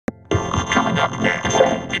up next,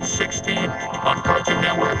 it's 16 on Cartoon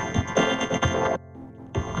Network.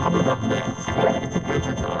 Coming up next, it's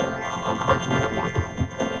Adventure Time on Cartoon Network.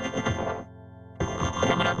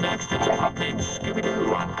 Coming up next, it's a pup named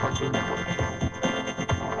Scooby-Doo on Cartoon Network.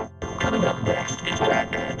 Coming up next, it's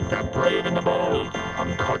Batman, the Brave and the Bold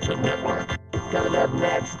on Cartoon Network. Coming up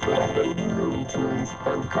next, it's Baby Looney Tunes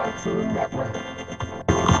on Cartoon Network.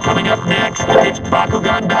 Coming up next, it's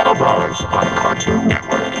Bakugan Battle Brawlers on Cartoon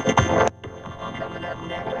Network. Coming up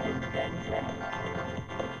next, it's Ben 10.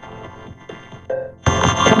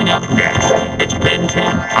 Coming up next, it's Ben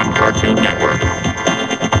 10 on Cartoon Network.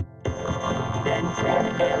 Ben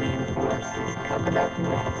 10 Alien Force is coming up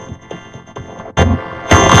next.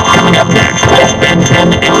 Coming up next, it's Ben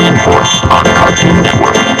 10 Alien Force on Cartoon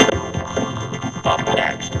Network. Up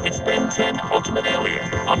next, it's Ben 10 Ultimate Alien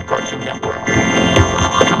on Cartoon Network.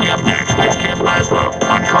 Coming up next, it's Camp Laszlo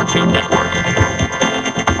on Cartoon Network.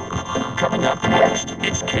 Coming up next,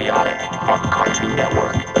 it's Chaotic on Cartoon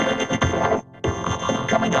Network.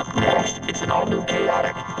 Coming up next, it's an all-new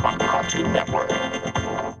Chaotic on Cartoon Network.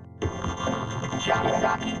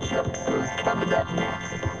 Johnny Jokes is coming up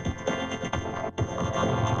next.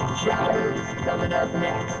 Chowder's coming up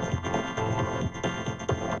next.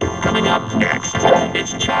 Coming up next,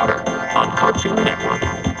 it's Chowder on Cartoon Network.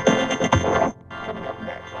 Coming up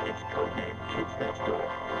next, it's Codename Kids Next Door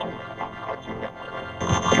on Cartoon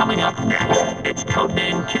Network. Coming up next, it's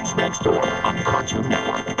Codename Kids Next Door on Cartoon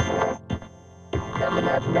Network. Coming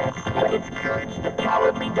up next, it's Courage the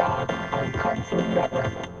Cowardly Dog on Cartoon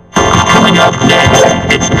Network. Coming up next,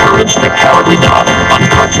 it's Courage the Cowardly Dog on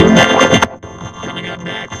Cartoon Network. Coming up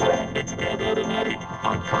next, it's Ed, Edd and Eddy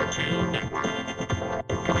on Cartoon Network.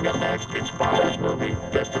 Coming up next, it's Foster's movie,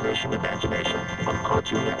 Destination Imagination on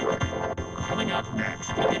Cartoon Network. Coming up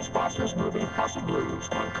next, it's Foster's movie, House of Blues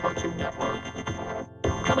on Cartoon Network.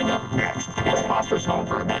 Coming up next, it's Foster's Home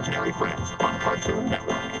for Imaginary Friends on Cartoon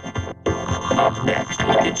Network. Up next,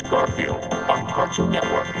 it's Garfield on Cartoon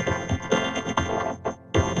Network.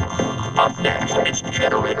 Up next, it's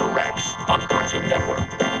Generator Rex on Cartoon Network.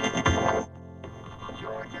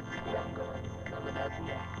 George of the Jungle is coming up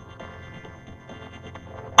next.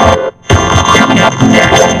 Coming up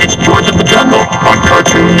next, it's George of the Jungle on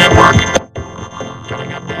Cartoon Network.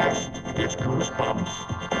 Coming up next, it's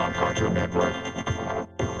Goosebumps on Cartoon Network.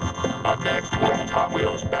 Up next, it's Hot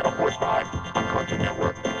Wheels Battle Force 5 on Cartoon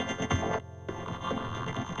Network.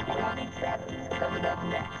 Johnny Test is coming up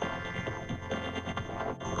next.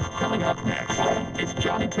 Coming up next, it's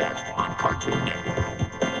Johnny Test on Cartoon Network.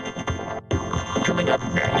 Coming up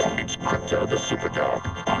next, it's Crypto the Superdog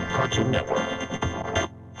on Cartoon Network.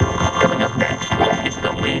 Coming up next, it's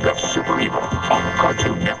the League of Super Evil on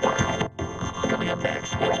Cartoon Network. Coming up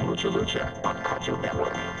next, it's Lucha Lucha on Cartoon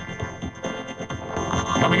Network.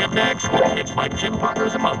 Coming up next, it's My Gym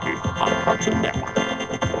Partner's a Monkey on Cartoon Network.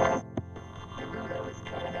 Naruto is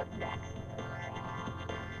coming up next.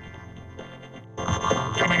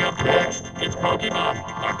 Coming up next, it's Pokemon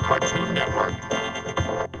on Cartoon Network.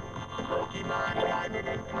 Pokemon Diamond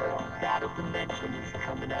and Pearl Battle Dimension is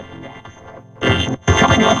coming up next.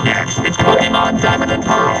 Coming up next, it's Pokemon Diamond and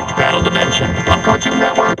Pearl Battle Dimension on Cartoon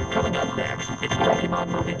Network. Coming up next, it's Pokemon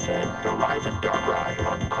Movie 10 The Rise of Darkrai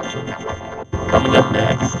on Cartoon Network. Coming up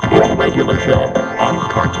next, it's Regular Show on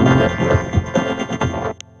Cartoon Network.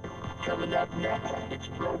 Coming up next, it's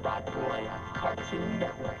Robot Boy on Cartoon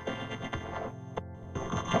Network.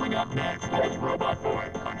 Coming up next, it's Robot Boy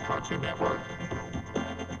on Cartoon Network.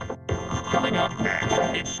 Coming up next,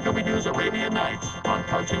 it's Scooby-Doo's Arabian Nights on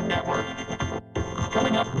Cartoon Network.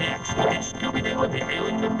 Coming up next, it's Scooby-Doo and the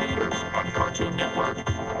Alien Invaders on Cartoon Network.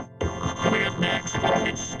 Coming up next,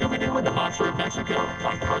 it's Scooby-Doo and the Monster of Mexico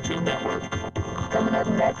on Cartoon Network. Coming up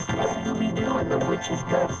next, it's Scooby-Doo and the Witch's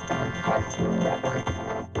Ghost on Cartoon Network.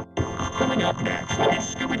 Coming up next,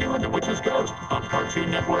 it's Scooby-Doo and the Witch's Ghost on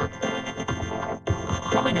Cartoon Network.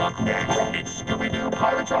 Coming up next, it's Scooby-Doo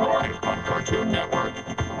Pirates Ahoy on Cartoon Network.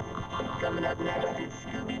 Coming up next, it's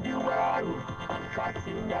Scooby-Doo Where Are You on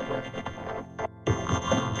Cartoon Network.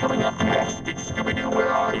 Coming up next, it's Scooby-Doo Where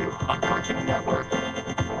Are You on Cartoon Network.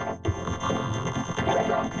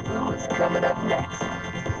 Kung Fu is coming up next.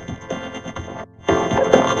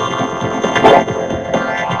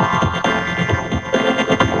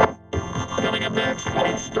 Coming up next,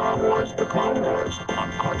 it's Star Wars The Clone Wars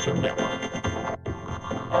on Cartoon Network.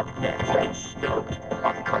 Up next, it's Stoked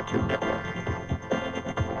on Cartoon Network.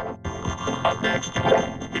 Up next,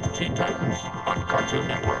 it's Teen Titans on Cartoon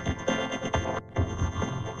Network.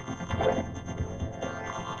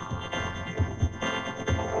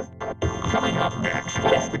 Coming up next,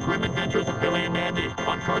 it's The Grim Adventures of Billy and Mandy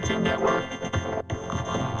on Cartoon Network.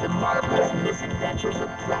 The marvelous misadventures of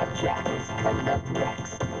Flapjack is coming up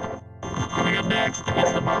next. Coming up next,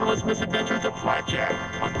 it's the marvelous misadventures of Flapjack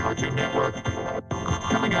on Cartoon Network.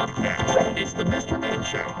 Coming up next, it's the Mr. Man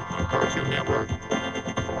Show on Cartoon Network.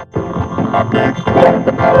 Up next,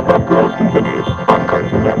 the Powerpuff Girls continues on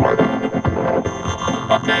Cartoon Network.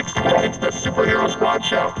 Up next, it's the Superhero Squad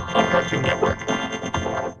Show on Cartoon Network.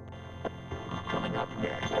 Coming up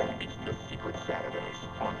next, it's the Secret Saturdays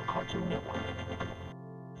on Cartoon Network.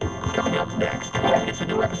 Coming up next, it's a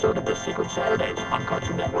new episode of the Secret Saturdays on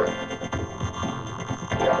Cartoon Network.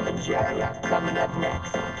 Tom and Jerry are coming up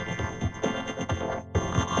next.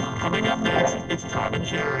 Coming up next, it's Tom and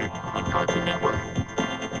Jerry on Cartoon Network.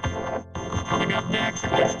 Coming up next,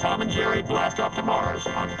 it's Tom and Jerry Blast Off to Mars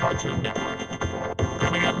on Cartoon Network.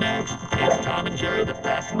 Coming up next, it's Tom and Jerry the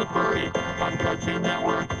Fast and the Furry on Cartoon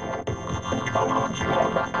Network. Total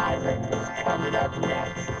Drama Island is coming up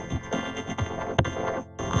next.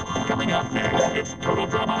 Coming up next, it's Total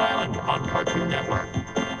Drama Island on Cartoon Network.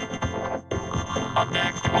 Up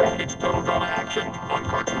next, it's Total Drama Action on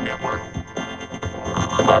Cartoon Network.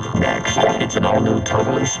 Up next, it's an all-new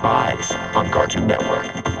Totally Spies on Cartoon Network.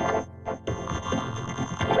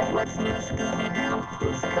 What's New Scooby-Doo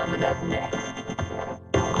is coming up next.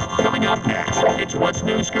 Coming up next, it's What's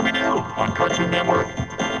New Scooby-Doo on Cartoon Network.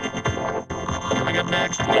 Coming up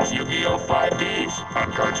next, it's Yu-Gi-Oh! 5Ds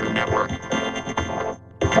on Cartoon Network.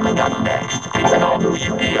 Coming up next, it's an all-new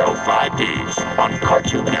Yu-Gi-Oh! 5Ds on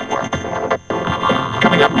Cartoon Network.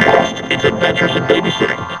 Coming up next, it's Adventures in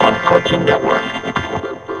Babysitting on Cartoon Network.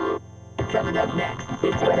 Coming up next,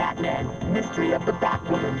 it's Batman, Mystery of the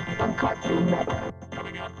Batwoman on Cartoon Network.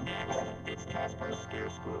 Coming up next, it's Casper's Scare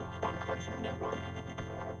School on Cartoon Network.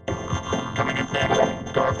 Coming up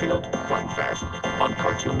next, Garfield Fun Fest on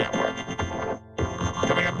Cartoon Network.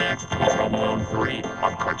 Coming up next, it's Home Alone 3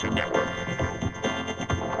 on Cartoon Network.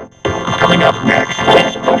 Coming up next,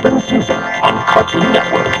 it's Open Season on Cartoon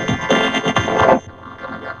Network.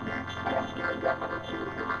 Coming up next, it's Scary Godmother 2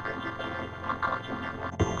 Hero Adventure 3 on Cartoon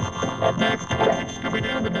Network. Up next, it's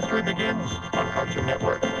Scooby-Doo The Mystery Begins on Cartoon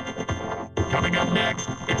Network. Coming up next,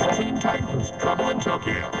 it's Teen Titans Trouble in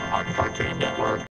Tokyo on Cartoon Network.